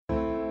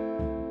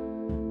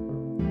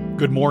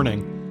Good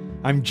morning.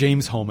 I'm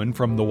James Hohmann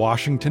from The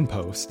Washington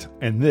Post,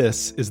 and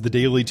this is the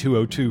Daily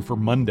 202 for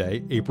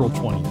Monday, April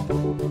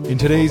 20th. In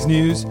today's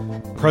news,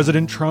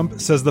 President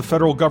Trump says the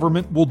federal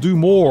government will do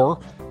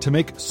more to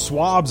make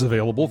swabs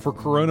available for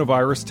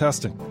coronavirus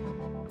testing.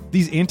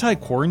 These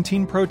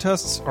anti-quarantine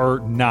protests are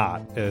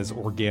not as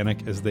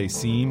organic as they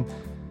seem,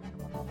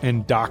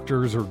 and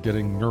doctors are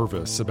getting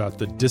nervous about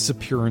the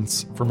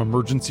disappearance from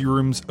emergency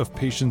rooms of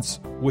patients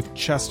with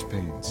chest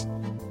pains.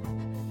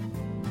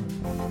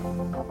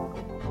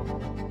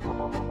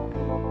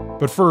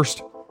 But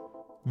first,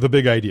 the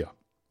big idea.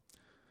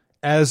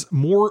 As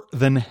more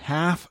than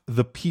half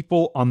the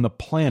people on the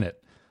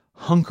planet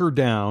hunker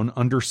down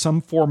under some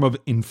form of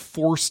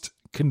enforced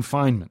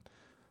confinement,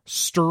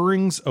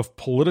 stirrings of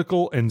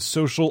political and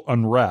social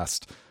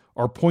unrest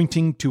are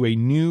pointing to a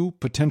new,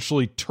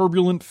 potentially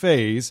turbulent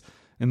phase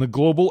in the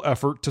global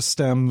effort to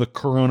stem the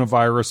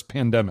coronavirus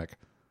pandemic.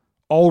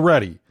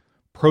 Already,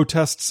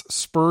 protests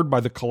spurred by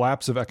the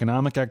collapse of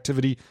economic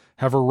activity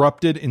have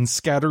erupted in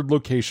scattered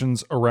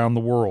locations around the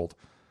world.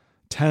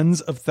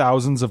 Tens of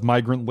thousands of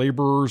migrant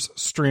laborers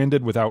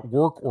stranded without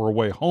work or a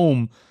way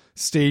home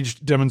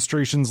staged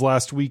demonstrations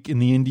last week in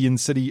the Indian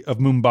city of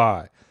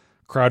Mumbai,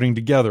 crowding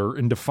together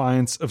in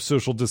defiance of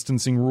social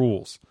distancing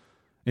rules.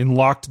 In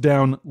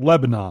locked-down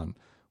Lebanon,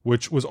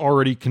 which was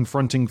already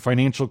confronting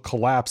financial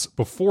collapse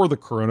before the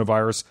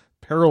coronavirus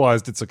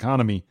paralyzed its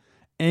economy,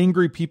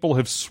 angry people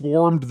have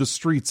swarmed the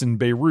streets in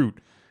Beirut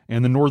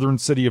and the northern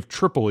city of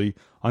Tripoli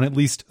on at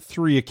least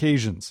 3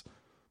 occasions.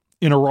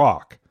 In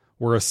Iraq,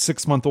 where a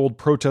 6-month-old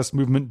protest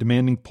movement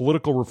demanding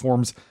political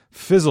reforms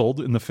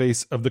fizzled in the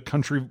face of the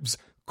country's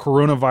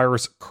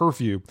coronavirus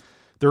curfew,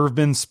 there have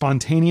been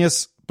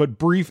spontaneous but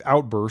brief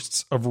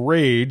outbursts of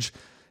rage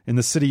in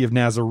the city of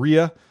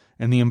Nasiriyah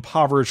and the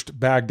impoverished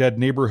Baghdad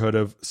neighborhood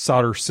of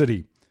Sadr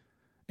City.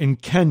 In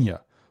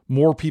Kenya,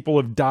 more people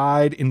have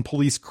died in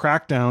police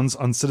crackdowns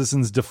on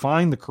citizens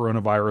defying the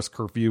coronavirus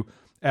curfew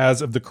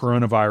as of the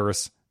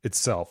coronavirus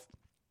itself.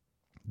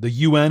 The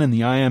UN and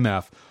the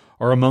IMF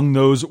are among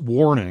those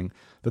warning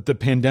that the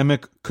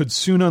pandemic could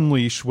soon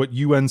unleash what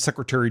UN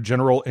Secretary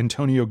General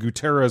Antonio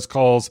Guterres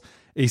calls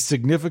a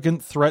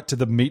significant threat to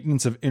the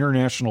maintenance of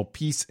international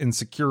peace and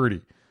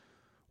security.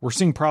 We're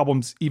seeing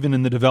problems even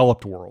in the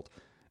developed world.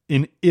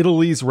 In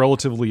Italy's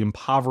relatively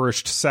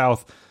impoverished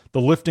south,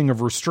 the lifting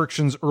of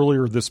restrictions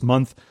earlier this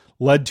month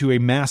led to a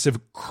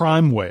massive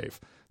crime wave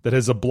that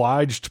has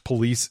obliged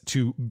police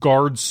to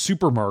guard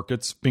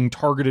supermarkets being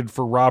targeted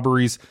for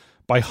robberies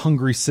by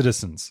hungry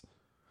citizens.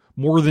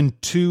 More than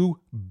 2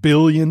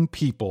 billion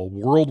people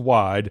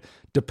worldwide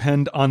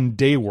depend on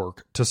day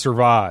work to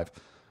survive.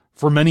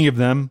 For many of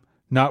them,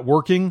 not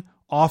working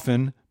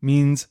often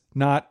means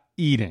not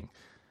eating.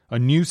 A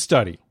new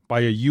study by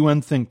a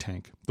UN think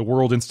tank, the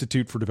World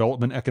Institute for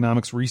Development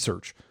Economics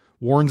Research,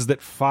 warns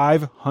that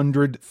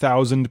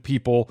 500,000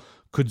 people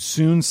could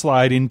soon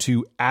slide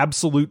into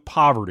absolute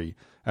poverty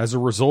as a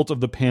result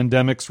of the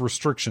pandemic's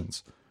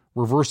restrictions,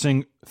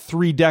 reversing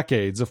 3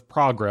 decades of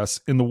progress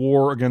in the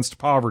war against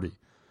poverty.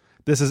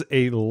 This is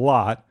a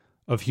lot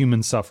of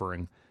human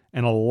suffering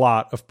and a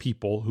lot of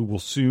people who will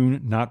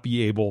soon not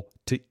be able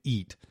to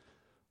eat.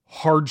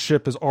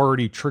 Hardship has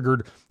already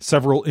triggered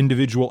several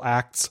individual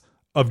acts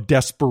of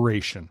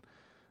desperation.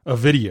 A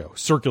video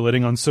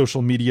circulating on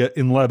social media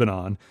in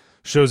Lebanon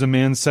shows a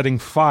man setting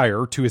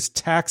fire to his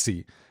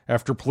taxi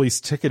after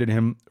police ticketed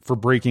him for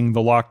breaking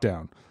the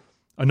lockdown.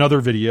 Another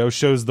video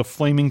shows the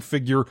flaming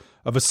figure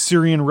of a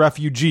Syrian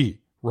refugee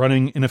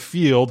running in a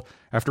field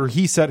after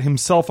he set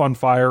himself on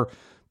fire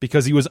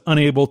because he was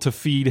unable to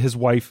feed his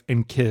wife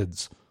and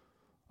kids.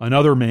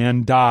 Another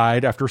man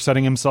died after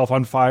setting himself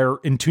on fire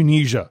in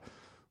Tunisia,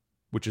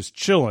 which is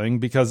chilling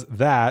because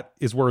that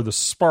is where the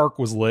spark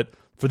was lit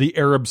for the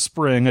Arab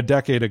Spring a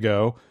decade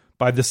ago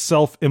by the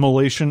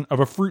self-immolation of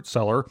a fruit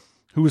seller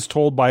who was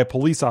told by a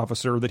police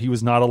officer that he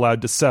was not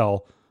allowed to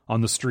sell on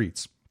the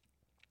streets.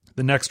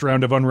 The next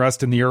round of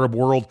unrest in the Arab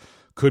world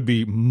could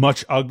be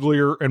much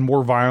uglier and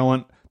more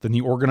violent than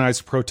the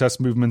organized protest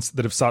movements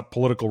that have sought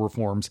political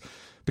reforms,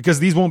 because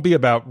these won't be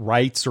about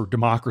rights or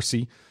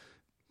democracy,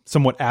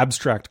 somewhat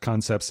abstract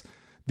concepts.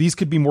 These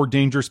could be more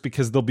dangerous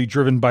because they'll be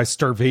driven by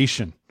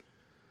starvation.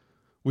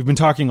 We've been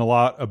talking a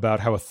lot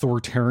about how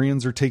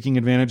authoritarians are taking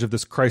advantage of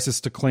this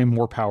crisis to claim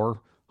more power.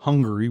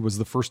 Hungary was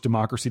the first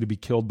democracy to be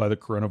killed by the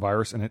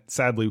coronavirus, and it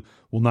sadly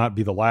will not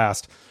be the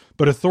last.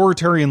 But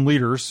authoritarian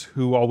leaders,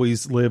 who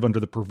always live under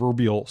the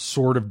proverbial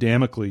sword of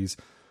Damocles,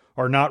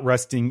 are not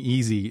resting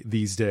easy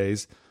these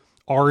days.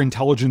 Our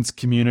intelligence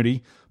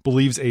community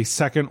believes a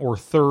second or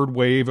third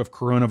wave of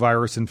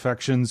coronavirus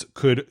infections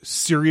could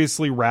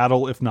seriously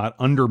rattle, if not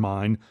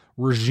undermine,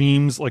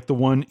 regimes like the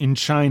one in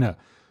China,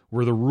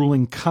 where the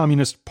ruling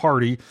Communist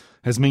Party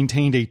has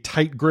maintained a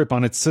tight grip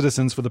on its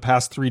citizens for the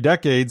past 3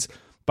 decades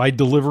by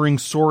delivering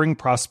soaring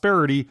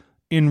prosperity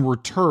in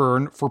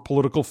return for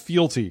political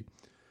fealty.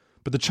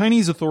 But the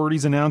Chinese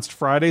authorities announced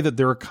Friday that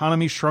their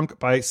economy shrunk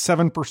by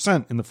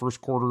 7% in the first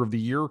quarter of the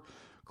year,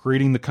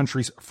 creating the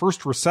country's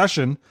first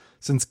recession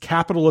since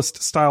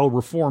capitalist-style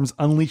reforms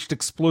unleashed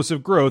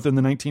explosive growth in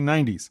the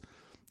 1990s.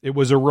 It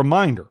was a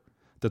reminder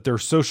that their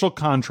social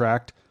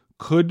contract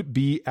could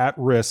be at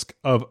risk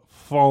of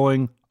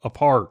falling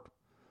apart.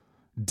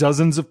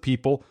 Dozens of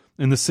people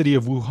in the city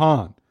of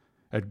Wuhan,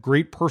 at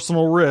great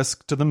personal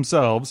risk to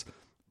themselves,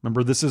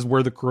 remember this is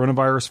where the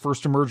coronavirus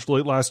first emerged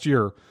late last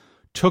year,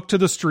 took to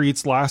the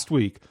streets last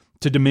week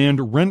to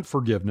demand rent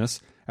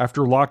forgiveness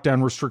after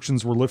lockdown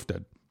restrictions were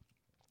lifted.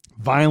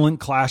 Violent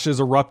clashes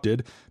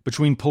erupted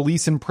between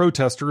police and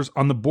protesters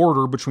on the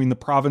border between the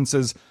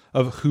provinces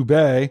of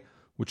Hubei,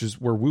 which is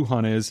where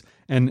Wuhan is,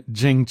 and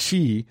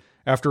Jiangxi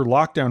after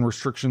lockdown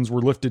restrictions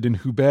were lifted in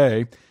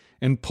Hubei,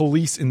 and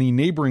police in the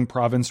neighboring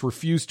province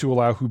refused to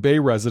allow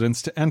Hubei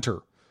residents to enter.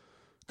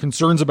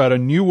 Concerns about a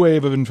new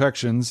wave of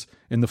infections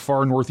in the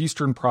far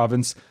northeastern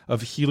province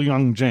of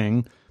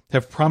Heilongjiang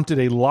have prompted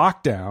a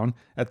lockdown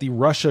at the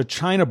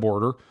Russia-China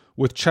border,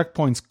 with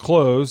checkpoints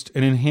closed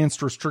and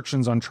enhanced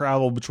restrictions on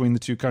travel between the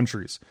two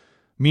countries.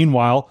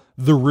 Meanwhile,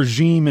 the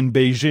regime in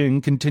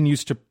Beijing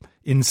continues to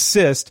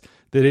insist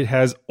that it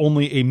has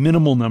only a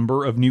minimal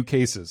number of new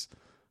cases.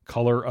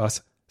 Color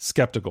us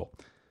skeptical.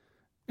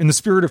 In the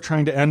spirit of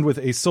trying to end with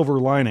a silver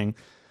lining,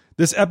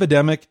 this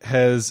epidemic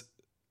has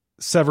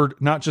severed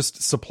not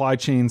just supply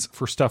chains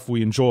for stuff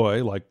we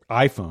enjoy, like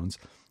iPhones,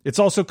 it's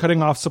also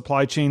cutting off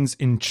supply chains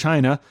in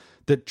China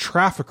that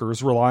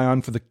traffickers rely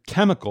on for the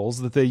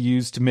chemicals that they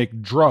use to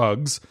make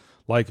drugs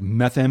like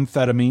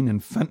methamphetamine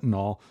and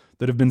fentanyl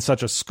that have been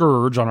such a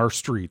scourge on our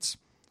streets.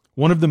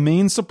 One of the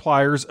main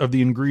suppliers of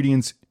the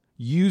ingredients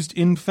used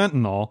in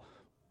fentanyl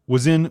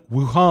was in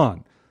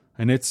Wuhan,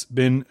 and it's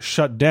been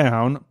shut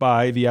down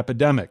by the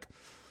epidemic.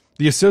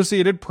 The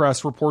Associated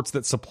Press reports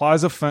that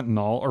supplies of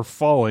fentanyl are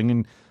falling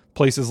in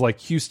places like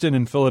Houston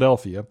and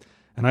Philadelphia,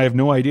 and I have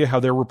no idea how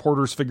their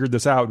reporters figured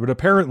this out, but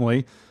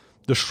apparently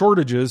the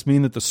shortages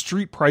mean that the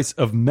street price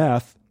of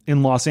meth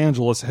in Los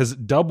Angeles has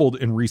doubled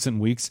in recent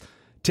weeks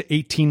to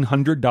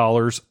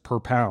 $1,800 per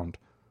pound.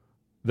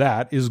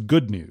 That is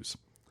good news.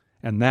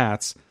 And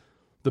that's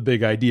the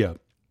big idea.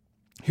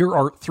 Here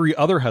are 3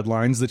 other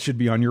headlines that should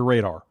be on your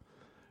radar.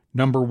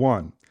 Number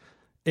 1,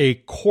 a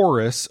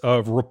chorus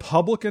of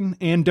Republican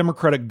and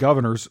Democratic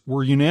governors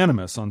were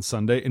unanimous on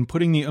Sunday in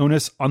putting the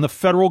onus on the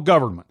federal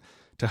government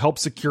to help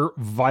secure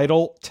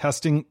vital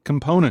testing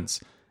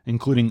components,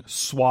 including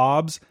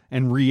swabs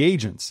and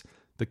reagents,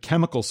 the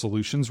chemical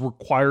solutions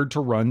required to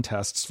run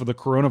tests for the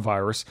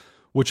coronavirus,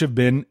 which have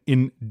been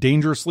in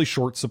dangerously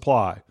short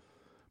supply.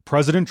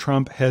 President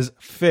Trump has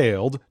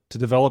failed to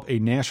develop a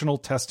national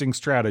testing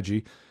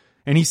strategy,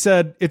 and he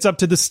said it's up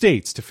to the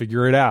states to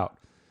figure it out.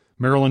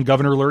 Maryland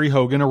Governor Larry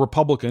Hogan, a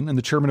Republican and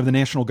the chairman of the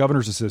National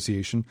Governors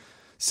Association,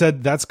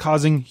 said that's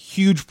causing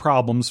huge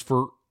problems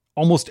for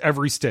almost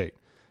every state.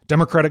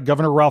 Democratic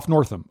Governor Ralph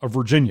Northam of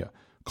Virginia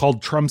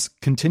called Trump's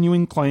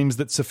continuing claims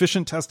that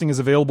sufficient testing is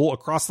available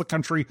across the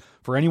country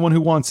for anyone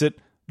who wants it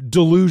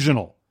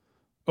delusional.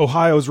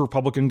 Ohio's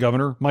Republican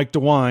Governor, Mike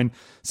DeWine,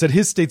 said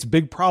his state's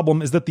big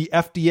problem is that the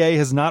FDA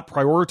has not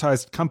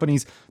prioritized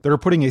companies that are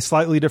putting a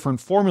slightly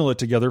different formula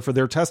together for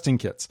their testing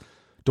kits.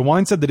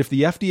 DeWine said that if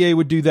the FDA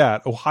would do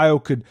that, Ohio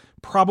could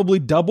probably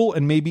double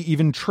and maybe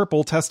even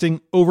triple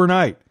testing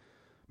overnight.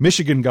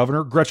 Michigan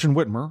Governor Gretchen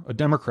Whitmer, a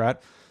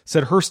Democrat,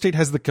 said her state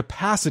has the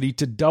capacity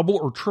to double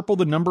or triple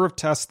the number of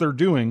tests they're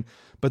doing,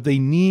 but they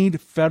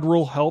need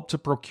federal help to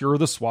procure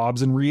the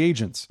swabs and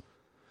reagents.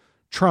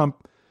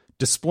 Trump,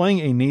 displaying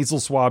a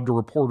nasal swab to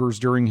reporters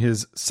during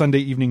his Sunday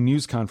evening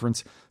news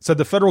conference, said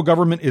the federal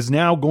government is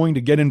now going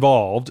to get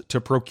involved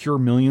to procure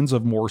millions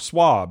of more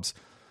swabs.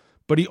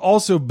 But he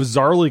also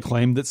bizarrely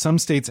claimed that some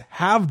states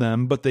have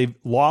them, but they've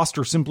lost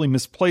or simply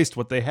misplaced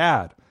what they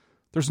had.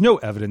 There's no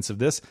evidence of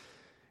this.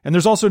 And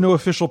there's also no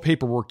official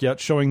paperwork yet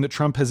showing that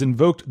Trump has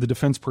invoked the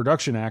Defense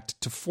Production Act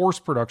to force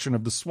production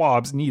of the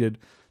swabs needed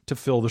to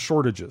fill the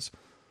shortages.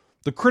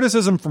 The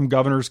criticism from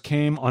governors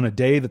came on a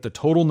day that the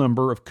total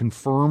number of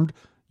confirmed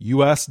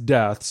U.S.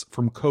 deaths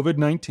from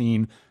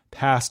COVID-19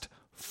 passed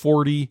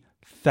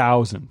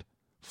 40,000.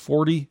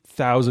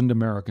 40,000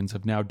 Americans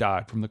have now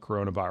died from the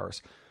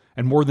coronavirus,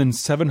 and more than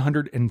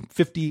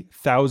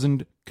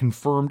 750,000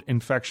 confirmed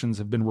infections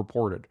have been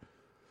reported.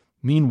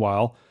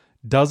 Meanwhile,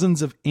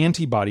 dozens of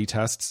antibody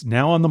tests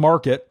now on the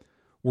market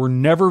were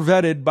never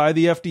vetted by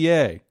the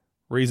FDA,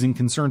 raising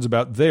concerns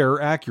about their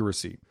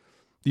accuracy.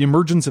 The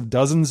emergence of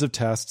dozens of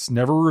tests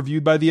never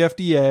reviewed by the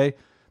FDA,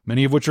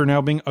 many of which are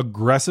now being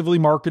aggressively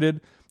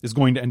marketed, is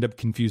going to end up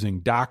confusing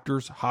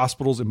doctors,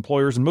 hospitals,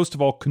 employers, and most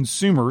of all,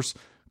 consumers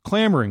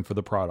clamoring for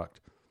the product.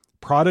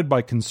 Prodded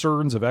by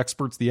concerns of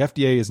experts, the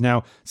FDA is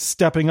now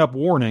stepping up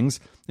warnings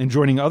and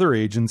joining other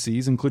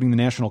agencies, including the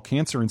National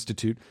Cancer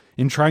Institute,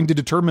 in trying to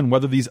determine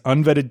whether these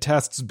unvetted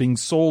tests being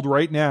sold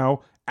right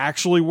now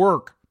actually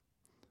work.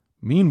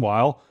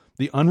 Meanwhile,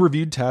 the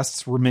unreviewed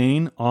tests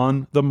remain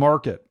on the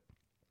market.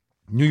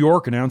 New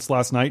York announced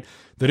last night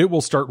that it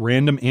will start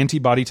random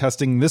antibody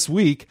testing this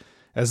week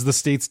as the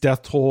state's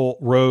death toll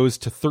rose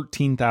to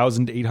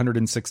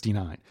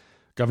 13,869.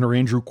 Governor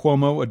Andrew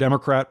Cuomo, a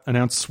Democrat,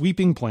 announced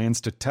sweeping plans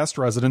to test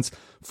residents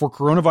for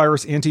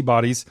coronavirus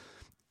antibodies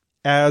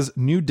as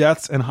new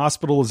deaths and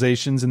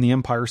hospitalizations in the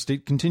Empire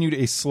State continued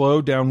a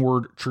slow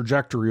downward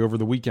trajectory over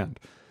the weekend.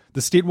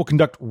 The state will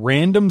conduct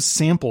random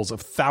samples of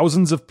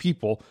thousands of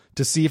people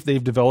to see if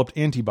they've developed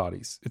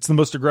antibodies. It's the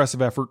most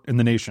aggressive effort in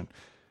the nation.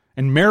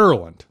 And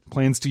Maryland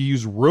plans to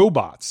use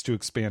robots to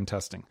expand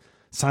testing.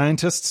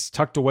 Scientists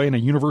tucked away in a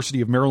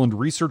University of Maryland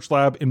research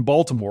lab in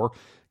Baltimore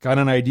got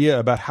an idea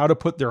about how to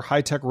put their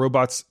high-tech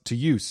robots to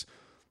use.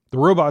 The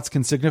robots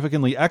can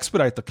significantly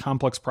expedite the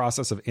complex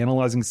process of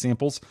analyzing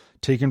samples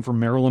taken from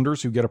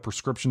Marylanders who get a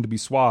prescription to be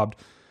swabbed.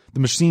 The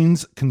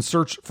machines can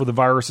search for the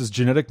virus's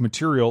genetic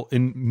material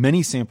in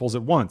many samples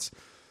at once.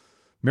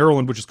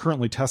 Maryland, which is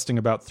currently testing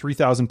about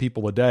 3,000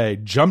 people a day,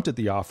 jumped at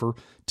the offer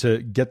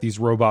to get these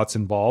robots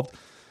involved.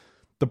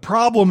 The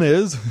problem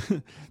is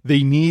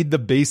they need the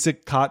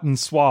basic cotton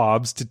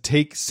swabs to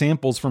take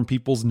samples from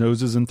people's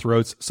noses and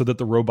throats so that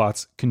the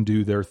robots can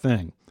do their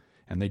thing.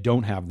 And they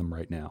don't have them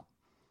right now.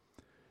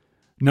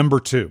 Number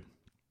 2,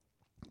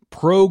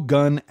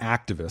 pro-gun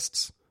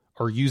activists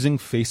are using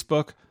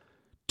Facebook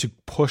to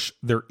push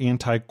their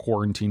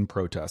anti-quarantine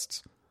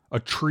protests. A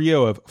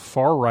trio of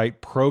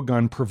far-right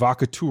pro-gun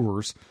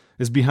provocateurs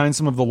is behind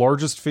some of the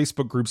largest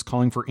Facebook groups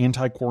calling for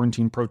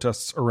anti-quarantine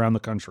protests around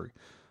the country,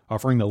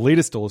 offering the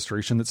latest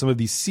illustration that some of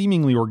these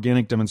seemingly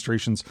organic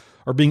demonstrations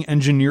are being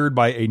engineered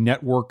by a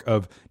network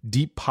of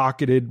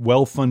deep-pocketed,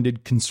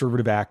 well-funded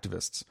conservative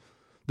activists.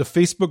 The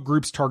Facebook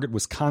groups target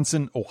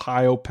Wisconsin,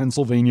 Ohio,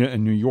 Pennsylvania,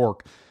 and New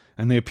York,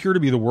 and they appear to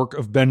be the work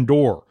of Ben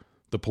Dorr,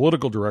 the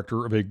political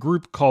director of a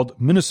group called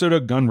Minnesota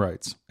Gun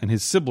Rights, and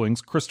his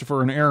siblings,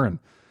 Christopher and Aaron.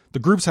 The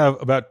groups have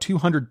about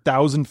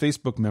 200,000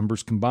 Facebook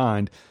members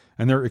combined,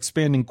 and they're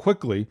expanding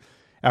quickly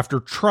after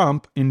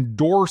Trump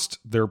endorsed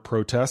their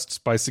protests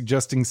by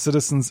suggesting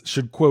citizens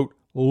should, quote,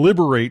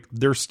 liberate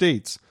their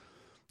states.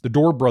 The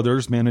Dorr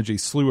brothers manage a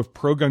slew of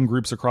pro-gun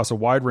groups across a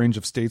wide range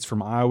of states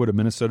from Iowa to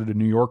Minnesota to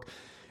New York,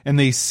 and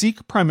they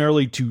seek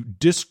primarily to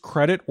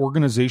discredit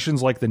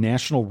organizations like the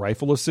National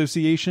Rifle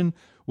Association,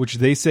 which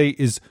they say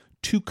is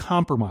too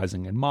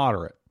compromising and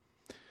moderate.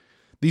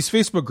 These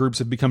Facebook groups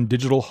have become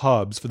digital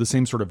hubs for the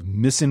same sort of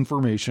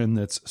misinformation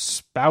that's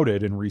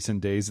spouted in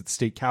recent days at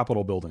state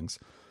capitol buildings.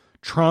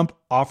 Trump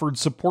offered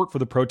support for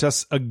the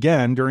protests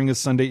again during his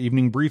Sunday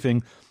evening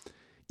briefing,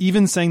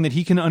 even saying that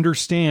he can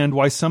understand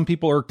why some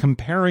people are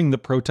comparing the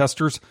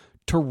protesters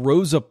to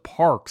Rosa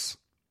Parks.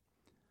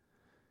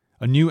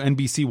 A new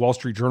NBC Wall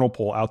Street Journal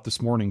poll out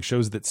this morning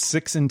shows that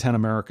 6 in 10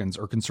 Americans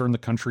are concerned the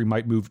country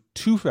might move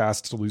too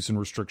fast to loosen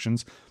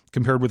restrictions,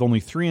 compared with only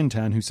 3 in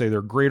 10 who say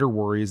their greater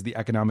worry is the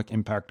economic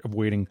impact of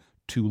waiting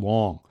too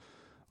long.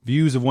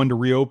 Views of when to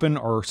reopen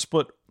are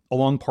split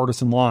along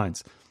partisan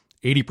lines.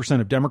 80%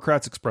 of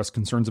Democrats express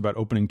concerns about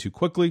opening too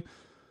quickly,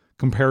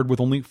 compared with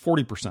only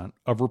 40%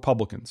 of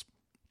Republicans.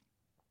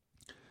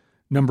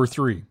 Number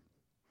 3,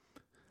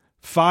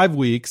 5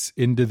 weeks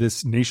into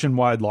this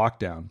nationwide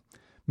lockdown,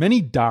 many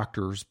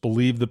doctors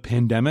believe the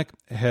pandemic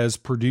has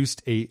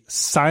produced a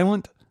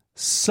silent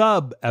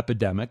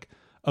sub-epidemic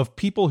of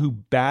people who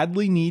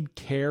badly need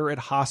care at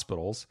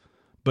hospitals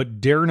but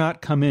dare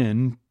not come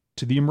in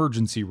to the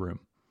emergency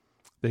room.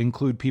 They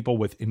include people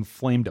with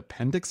inflamed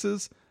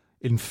appendixes,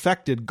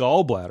 infected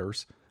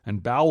gallbladders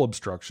and bowel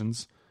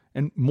obstructions,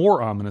 and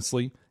more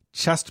ominously,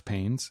 chest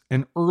pains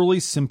and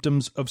early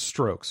symptoms of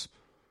strokes.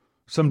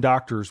 Some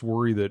doctors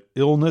worry that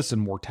illness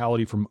and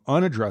mortality from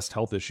unaddressed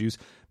health issues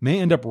may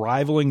end up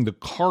rivaling the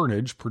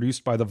carnage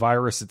produced by the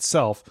virus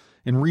itself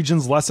in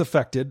regions less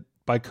affected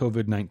by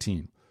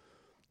COVID-19.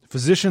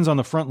 Physicians on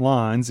the front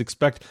lines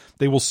expect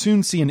they will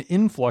soon see an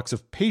influx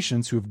of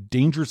patients who have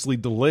dangerously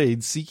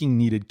delayed seeking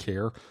needed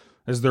care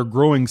as their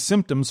growing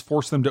symptoms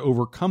force them to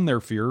overcome their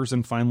fears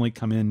and finally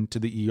come into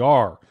the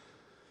ER.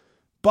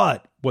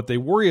 But what they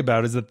worry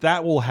about is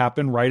that will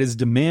happen right as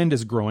demand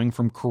is growing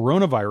from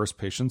coronavirus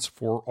patients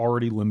for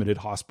already limited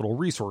hospital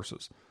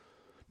resources.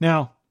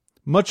 Now,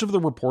 much of the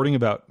reporting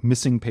about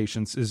missing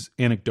patients is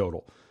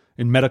anecdotal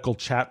in medical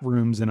chat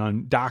rooms and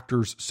on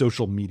doctors'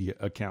 social media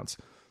accounts.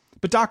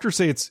 But doctors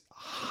say it's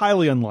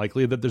highly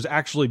unlikely that there's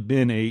actually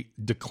been a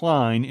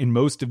decline in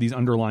most of these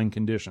underlying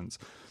conditions,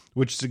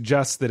 which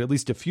suggests that at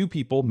least a few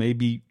people may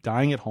be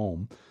dying at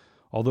home,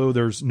 although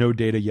there's no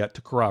data yet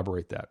to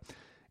corroborate that.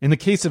 In the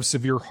case of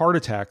severe heart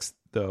attacks,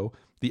 though,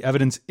 the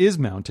evidence is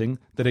mounting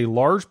that a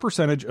large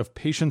percentage of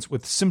patients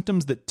with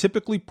symptoms that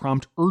typically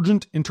prompt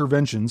urgent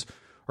interventions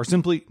are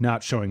simply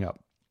not showing up.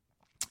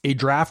 A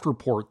draft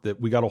report that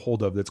we got a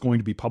hold of that's going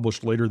to be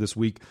published later this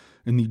week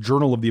in the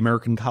Journal of the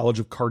American College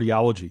of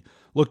Cardiology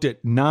looked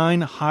at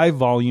 9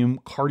 high-volume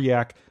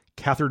cardiac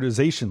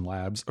catheterization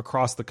labs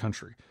across the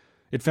country.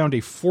 It found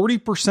a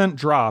 40%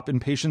 drop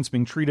in patients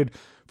being treated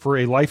for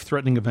a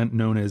life-threatening event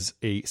known as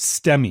a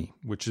STEMI,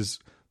 which is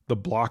the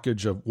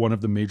blockage of one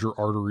of the major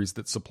arteries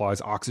that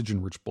supplies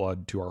oxygen-rich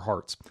blood to our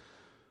hearts.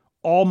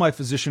 All my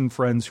physician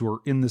friends who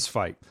are in this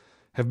fight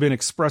have been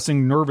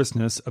expressing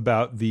nervousness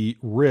about the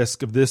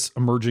risk of this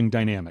emerging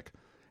dynamic,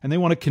 and they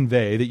want to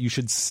convey that you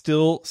should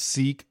still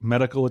seek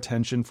medical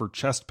attention for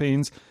chest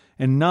pains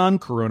and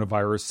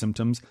non-coronavirus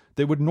symptoms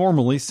that would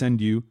normally send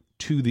you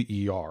to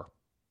the ER.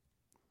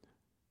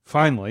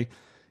 Finally,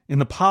 in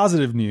the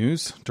positive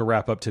news, to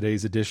wrap up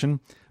today's edition,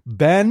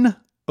 Ben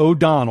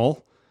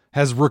O'Donnell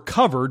has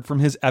recovered from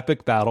his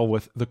epic battle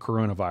with the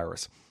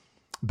coronavirus.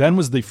 Ben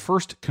was the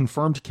first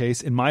confirmed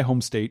case in my home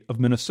state of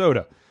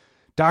Minnesota.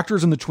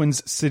 Doctors in the Twin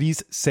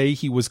Cities say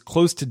he was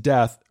close to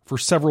death for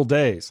several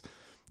days.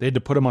 They had to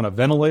put him on a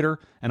ventilator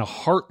and a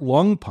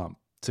heart-lung pump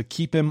to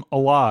keep him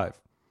alive.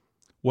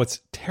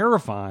 What's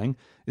terrifying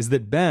is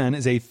that Ben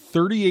is a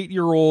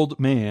 38-year-old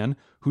man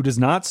who does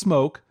not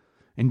smoke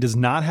and does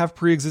not have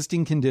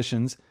pre-existing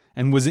conditions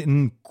and was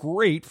in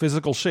great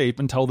physical shape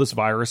until this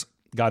virus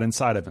got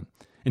inside of him.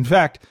 In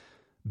fact,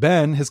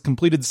 Ben has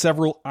completed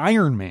several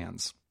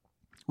Ironmans.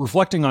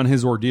 Reflecting on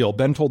his ordeal,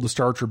 Ben told the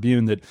Star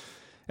Tribune that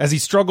as he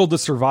struggled to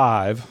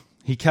survive,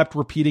 he kept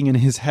repeating in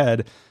his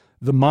head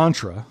the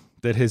mantra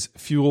that has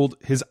fueled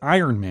his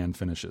Ironman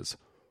finishes.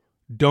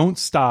 Don't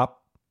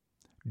stop.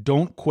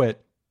 Don't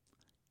quit.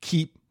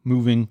 Keep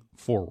moving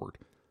forward.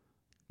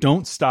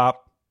 Don't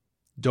stop.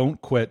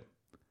 Don't quit.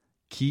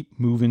 Keep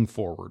moving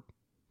forward.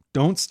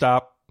 Don't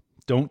stop.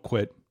 Don't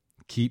quit.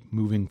 Keep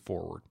moving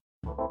forward.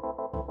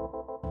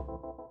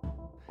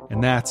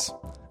 And that's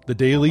the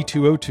Daily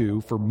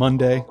 202 for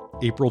Monday,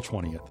 April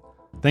 20th.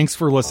 Thanks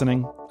for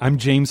listening. I'm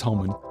James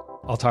Hohmann.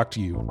 I'll talk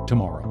to you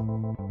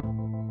tomorrow.